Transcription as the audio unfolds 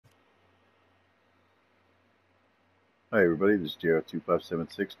Hi everybody, this is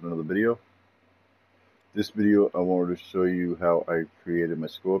JR2576 with another video. This video I wanted to show you how I created my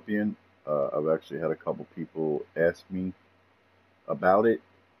scorpion. I've actually had a couple people ask me about it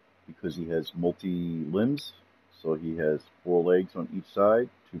because he has multi-limbs. So he has 4 legs on each side,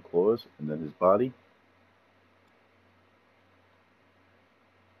 2 claws, and then his body.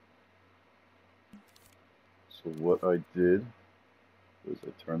 So what I did was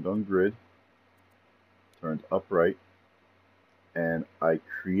I turned on grid, turned upright, and I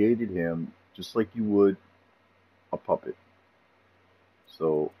created him just like you would a puppet.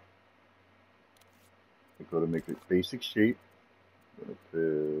 So I go to make a basic shape. I'm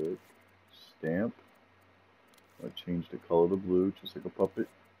gonna pick stamp. I change the color to blue, just like a puppet.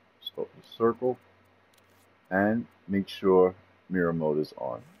 Start with a circle, and make sure mirror mode is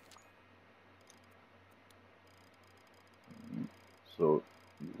on. So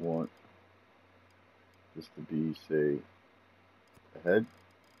you want this to be, say, a head.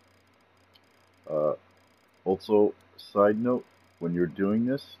 Also, side note, when you're doing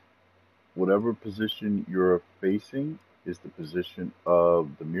this, whatever position you're facing is the position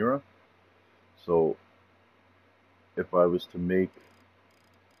of the mirror. So if I was to make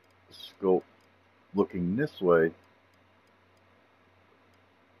the scope looking this way,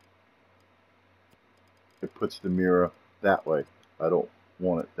 it puts the mirror that way. I don't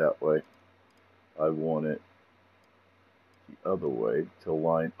want it that way. I want it the other way to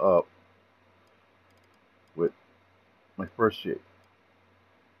line up with my first shape,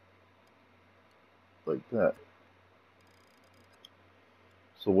 like that.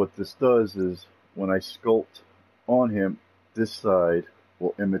 So what this does is when I sculpt on him, this side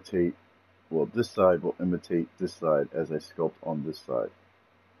will imitate, well, this side will imitate this side as I sculpt on this side,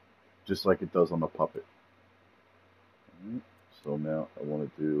 just like it does on the puppet. Right. So now I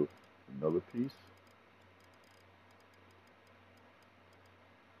want to do another piece.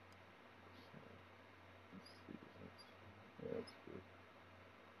 Yeah, that's good.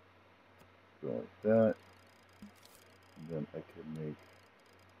 Go like that. And then I can make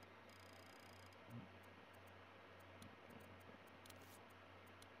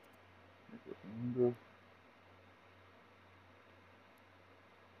it longer.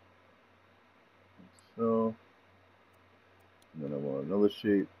 Like so. And then I want another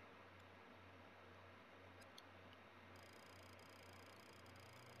shape.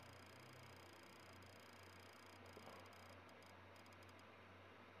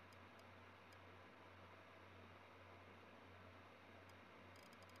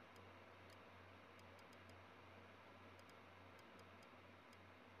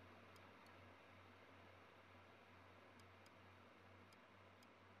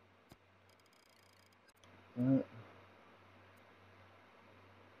 That.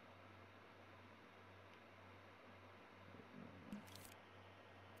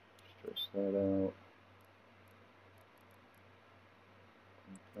 Stretch that out.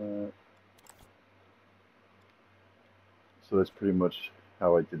 Like that. So that's pretty much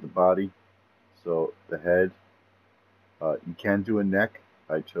how I did the body. So the head, you can do a neck.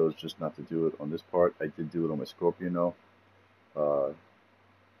 I chose just not to do it on this part. I did do it on my scorpion though.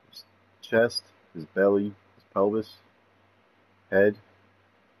 His chest, his belly, his pelvis, head,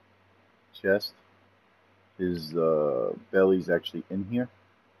 chest. His belly's actually in here,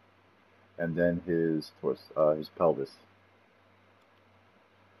 and then his torso, his pelvis.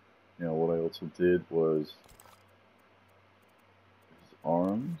 Now what I also did was his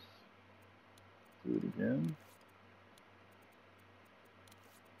arms. Do it again.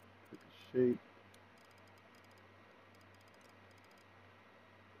 Pick a shape.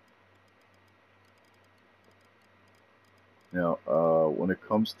 Now, when it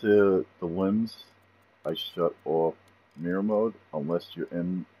comes to the limbs, I shut off mirror mode unless your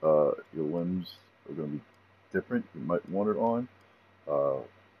limbs are going to be different. You might want it on.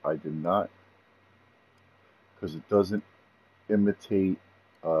 I did not, because it doesn't imitate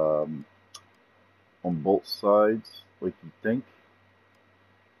on both sides like you think.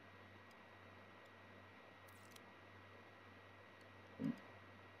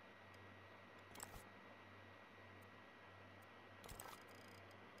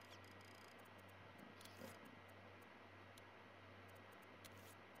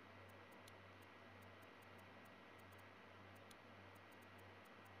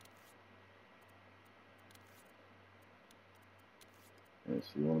 And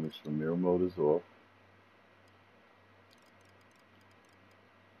so you want to make sure mirror mode is off.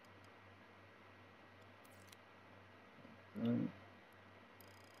 Okay.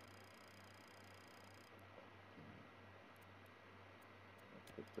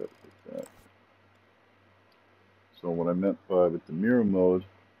 Put that like that. So what I meant by with the mirror mode,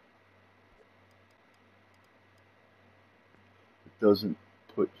 it doesn't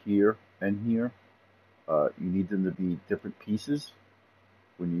put here and here. You need them to be different pieces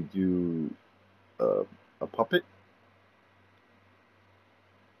when you do a puppet.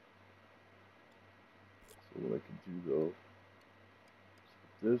 So what I can do though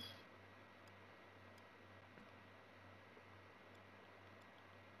is this.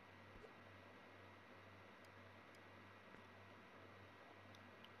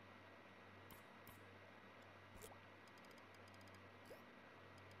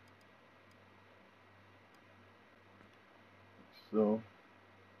 So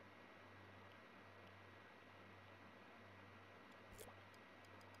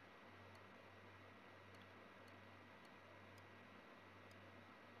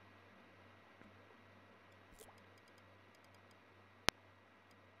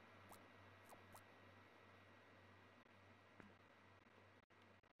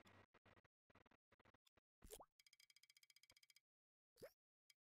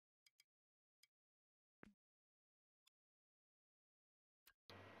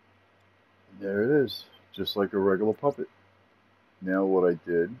there it is, just like a regular puppet. Now what I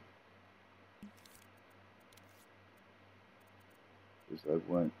did is I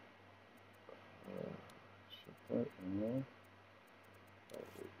went, shut that off.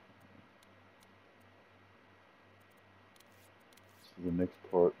 So the next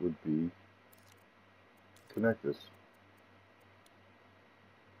part would be connect this.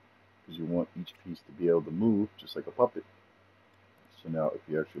 Because you want each piece to be able to move just like a puppet. So now if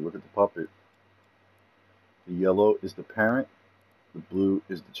you actually look at the puppet, the yellow is the parent, the blue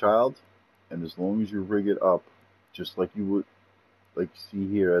is the child, and as long as you rig it up just like you would like see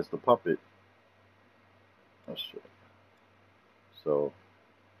here as the puppet, I'll show you. So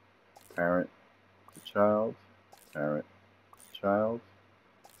parent to child, parent, child.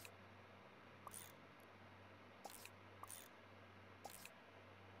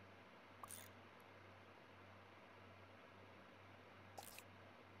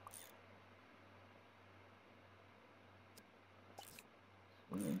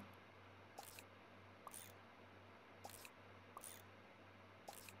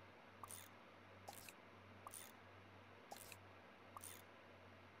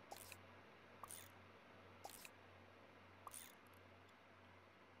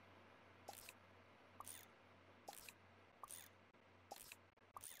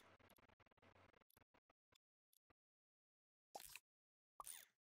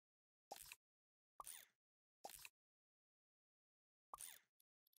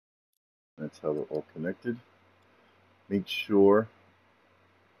 That's how they're all connected. Make sure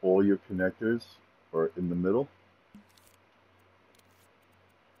all your connectors are in the middle.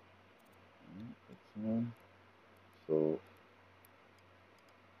 That's on. So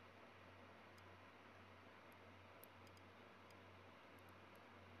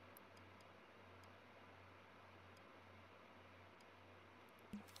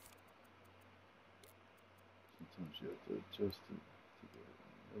sometimes you have to adjust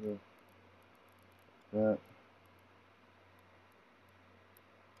it to that. So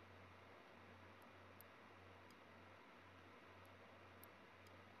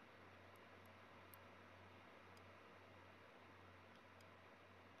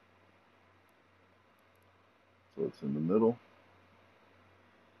it's in the middle.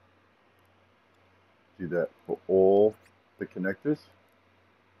 Do that for all the connectors.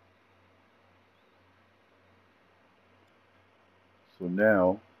 So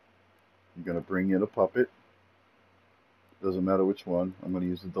now I'm going to bring in a puppet. Doesn't matter which one. I'm going to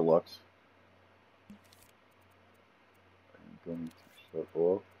use the deluxe. I'm going to shut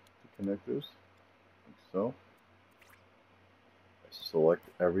off the connectors like so. I select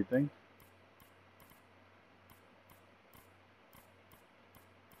everything.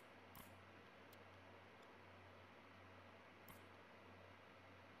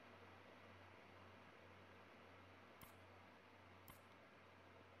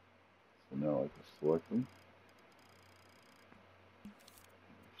 So now I can select them.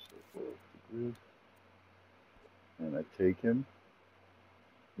 Shut off the grid. And I take him.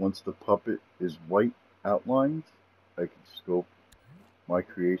 Once the puppet is white outlined, I can scope my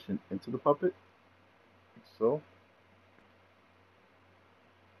creation into the puppet, like so.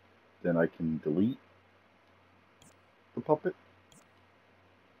 Then I can delete the puppet,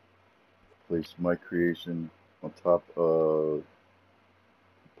 place my creation on top of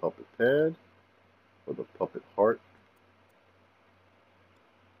the puppet pad, or the puppet heart,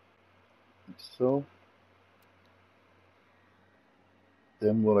 like so.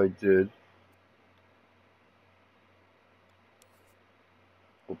 Then what I did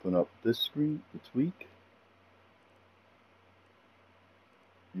open up this screen, the tweak,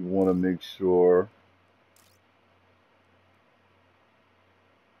 you want to make sure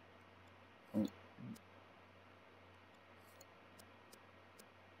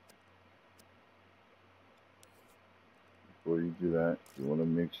before you do that, you want to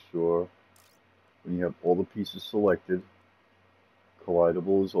make sure when you have all the pieces selected,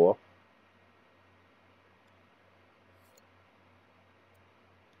 collidable is off.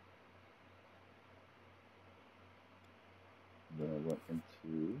 Then I went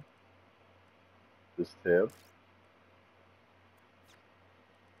into this tab.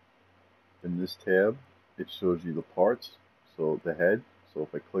 In this tab, it shows you the parts, so the head. So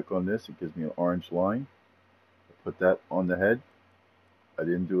if I click on this, it gives me an orange line. I put that on the head. I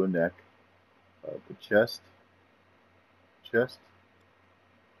didn't do a neck. The chest,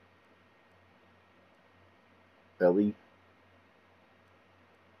 belly,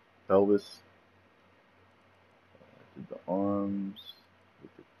 pelvis. I did the arms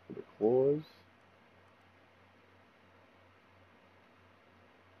for the claws.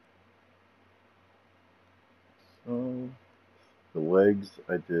 So the legs,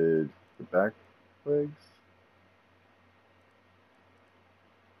 I did the back legs.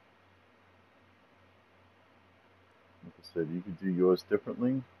 Like I said, you could do yours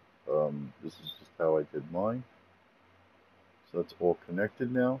differently. This is just how I did mine. So that's all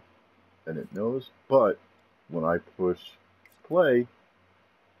connected now, and it knows. But when I push play,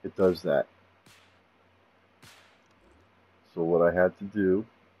 it does that. So what I had to do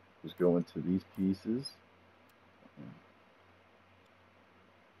was go into these pieces.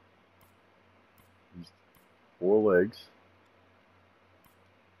 These 4 legs.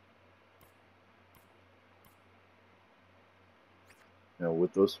 Now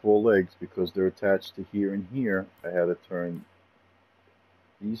with those 4 legs, because they're attached to here and here, I had to turn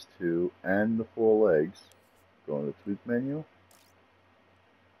these 2 and the 4 legs. Go in the tweak menu.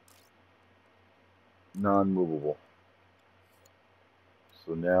 Non-movable.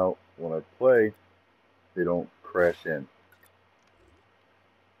 So now when I play, they don't crash in.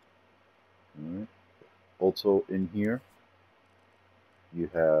 All right. Also in here, you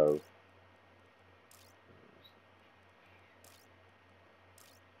have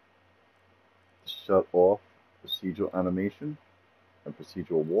shut off procedural animation and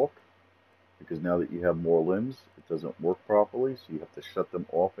procedural walk, because now that you have more limbs, it doesn't work properly, so you have to shut them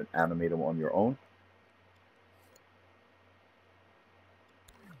off and animate them on your own.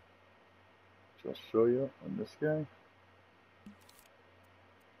 Which I'll show you on this guy.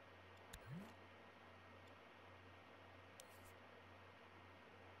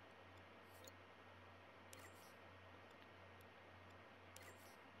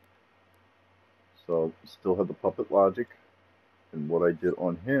 So still have the puppet logic, and what I did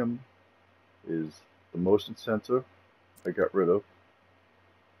on him is the motion sensor I got rid of.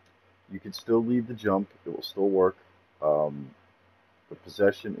 You can still leave the jump, it will still work. The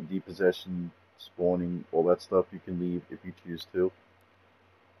possession and depossession, spawning, all that stuff you can leave if you choose to.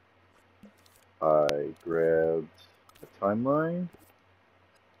 I grabbed a timeline,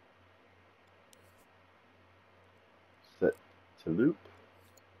 set to loop.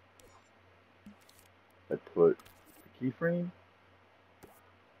 I put the keyframe,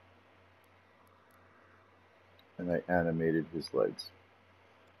 and I animated his legs.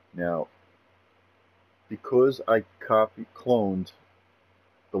 Now, because I cloned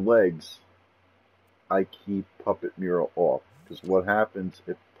the legs, I keep Puppet Mirror off. Because what happens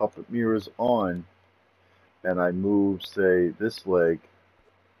if Puppet Mirror is on, and I move, say, this leg,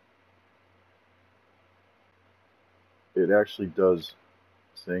 it actually does,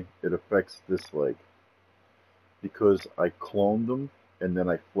 see, it affects this leg. Because I cloned them, and then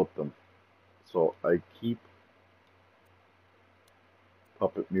I flip them. So I keep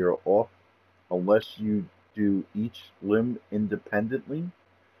Puppet Mirror off, unless you do each limb independently.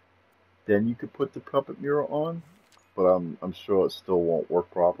 Then you could put the Puppet Mirror on, but I'm sure it still won't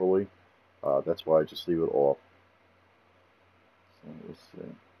work properly. That's why I just leave it off. So let's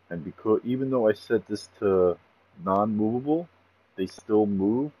see. And because even though I set this to non-movable, they still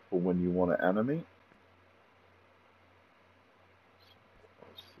move for when you want to animate.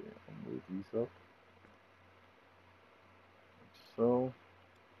 Let's see. I'll move these up. Like so.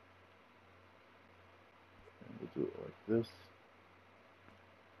 And we'll do it like this.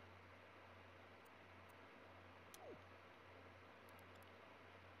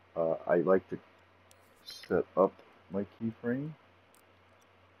 I like to set up my keyframe,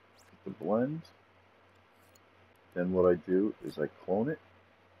 the blend. Then what I do is I clone it.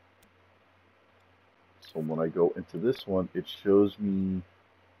 So when I go into this one, it shows me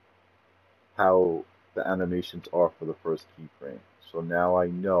how the animations are for the first keyframe. So now I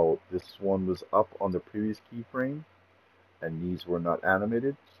know this one was up on the previous keyframe and these were not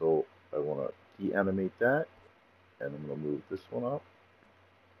animated. So I want to deanimate that, and I'm going to move this one up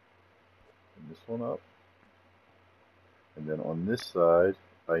and this one up. And then on this side,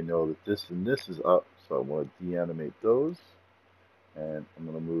 I know that this and this is up, so I want to deanimate those. And I'm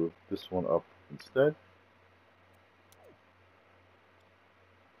going to move this one up instead.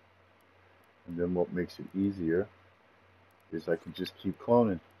 And then what makes it easier is I can just keep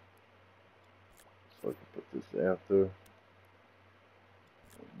cloning. So I can put this after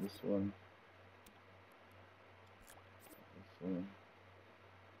this one, this one.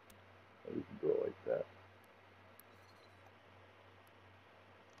 Or we can go like that.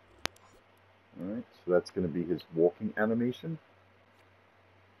 Alright, so that's going to be his walking animation.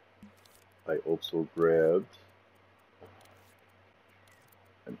 I also grabbed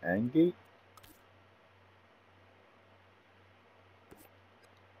an AND gate.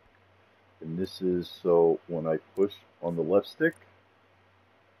 And this is so when I push on the left stick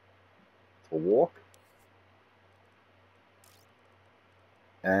to walk,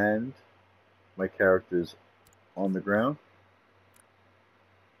 and my character's on the ground,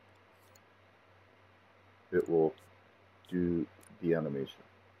 it will do the animation.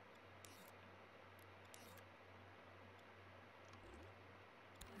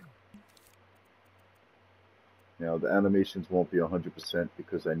 Now the animations won't be 100%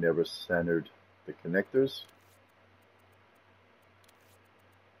 because I never centered the connectors.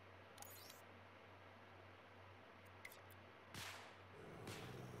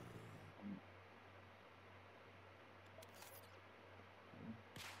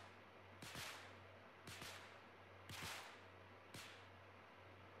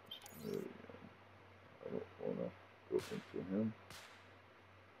 I don't want to go into him.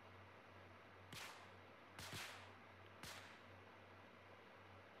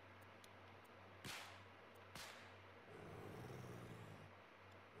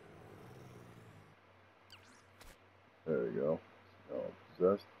 There we go. Now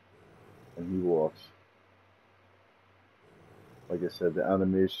possessed. And he walks. Like I said, the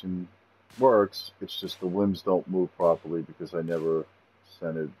animation works, it's just the limbs don't move properly because I never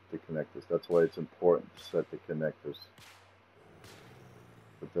centered the connectors. That's why it's important to set the connectors.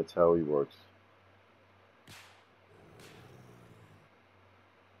 But that's how he works.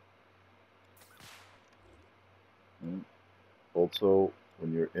 And also,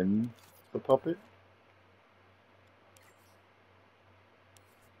 when you're in the puppet,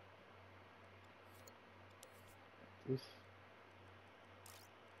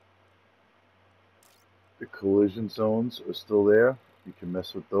 the collision zones are still there. You can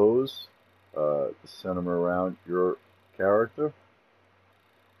mess with those to send them around your character,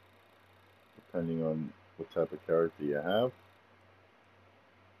 depending on what type of character you have.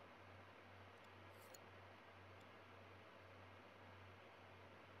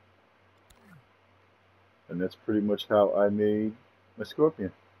 And that's pretty much how I made my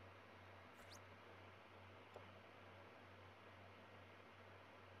scorpion.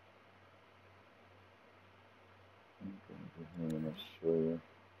 I'm going to show you.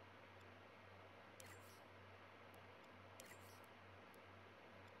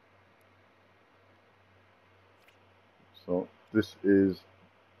 So this is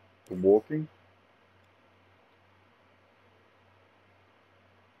the walking.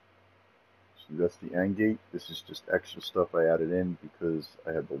 So that's the AND gate. This is just extra stuff I added in because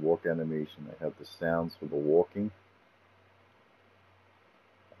I have the walk animation. I have the sounds for the walking.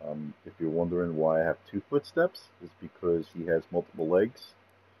 If you're wondering why I have 2 footsteps, it's because he has multiple legs.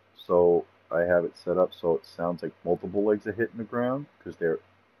 So I have it set up so it sounds like multiple legs are hitting the ground because they're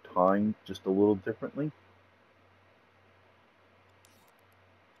timed just a little differently.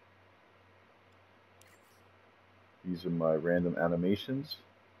 These are my random animations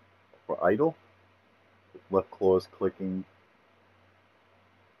for idle. With left claws clicking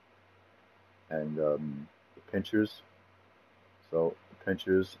and the pinchers. So the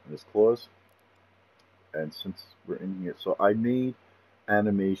pinchers and his claws. And since we're in here, so I made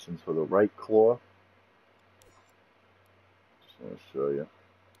animations for the right claw. Just want to show you.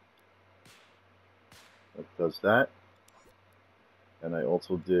 That does that. And I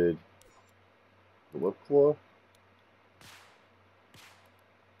also did the left claw.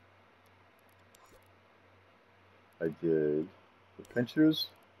 I did the pinchers.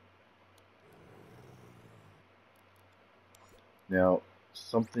 Now,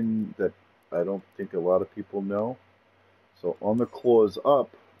 something that I don't think a lot of people know. So on the claws up,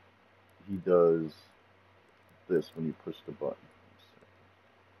 he does this when you push the button.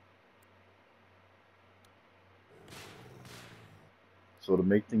 So to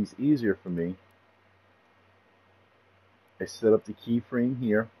make things easier for me, I set up the keyframe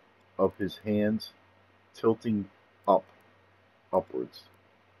here of his hands tilting upwards.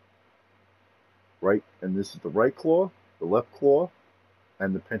 Right? And this is the right claw, the left claw,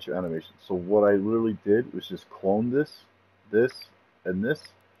 and the pincher animation. So what I literally did was just clone this, and this,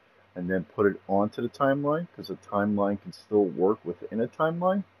 and then put it onto the timeline, because a timeline can still work within a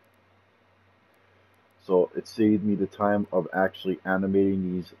timeline. So it saved me the time of actually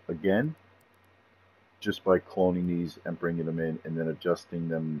animating these again, just by cloning these and bringing them in, and then adjusting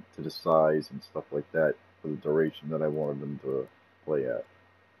them to the size and stuff like that for the duration that I wanted them to play at.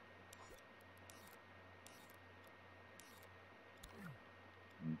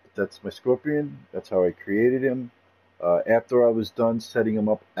 That's my Scorpion. That's how I created him. After I was done setting him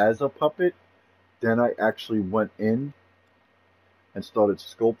up as a puppet, then I actually went in and started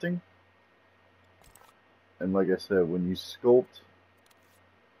sculpting. And like I said, when you sculpt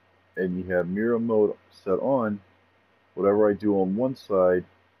and you have mirror mode set on, whatever I do on one side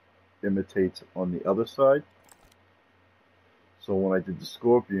imitates on the other side. So when I did the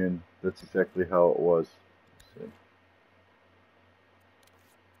Scorpion, that's exactly how it was. Let's see.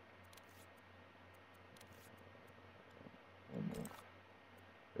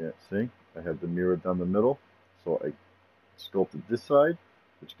 Yeah, see? I had the mirror down the middle, so I sculpted this side,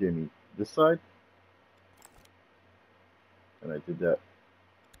 which gave me this side. And I did that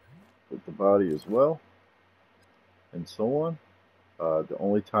with the body as well, and so on. The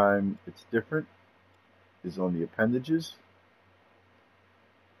only time it's different is on the appendages,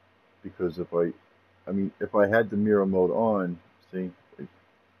 because if I had the mirror mode on, see,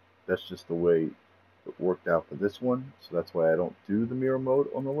 that's just the way it worked out for this one, so that's why I don't do the mirror mode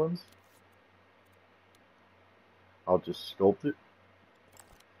on the limbs. I'll just sculpt it,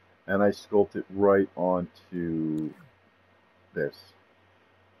 and I sculpt it right onto this.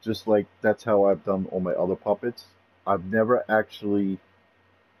 Just like that's how I've done all my other puppets. I've never actually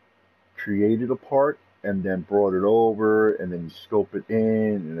created a part and then brought it over and then you scope it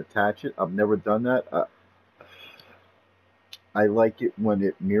in and attach it. I've never done that. I like it when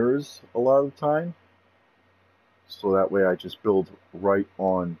it mirrors a lot of the time, so that way I just build right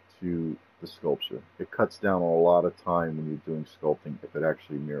onto the sculpture. It cuts down a lot of time when you're doing sculpting if it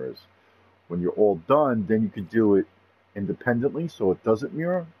actually mirrors. When you're all done, then you could do it independently so it doesn't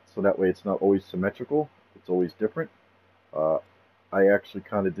mirror, so that way it's not always symmetrical, it's always different. I actually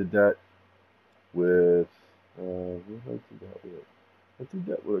kind of did that with, what did I do that with? I did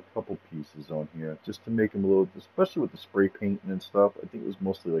that with a couple pieces on here, just to make them a little, especially with the spray painting and stuff. I think it was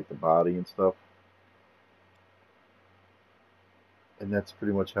mostly like the body and stuff. And that's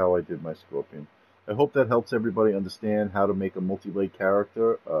pretty much how I did my Scorpion. I hope that helps everybody understand how to make a multi-blade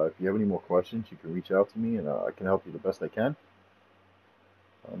character. If you have any more questions, you can reach out to me, and I can help you the best I can.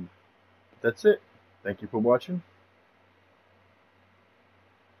 That's it. Thank you for watching.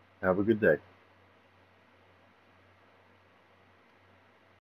 Have a good day.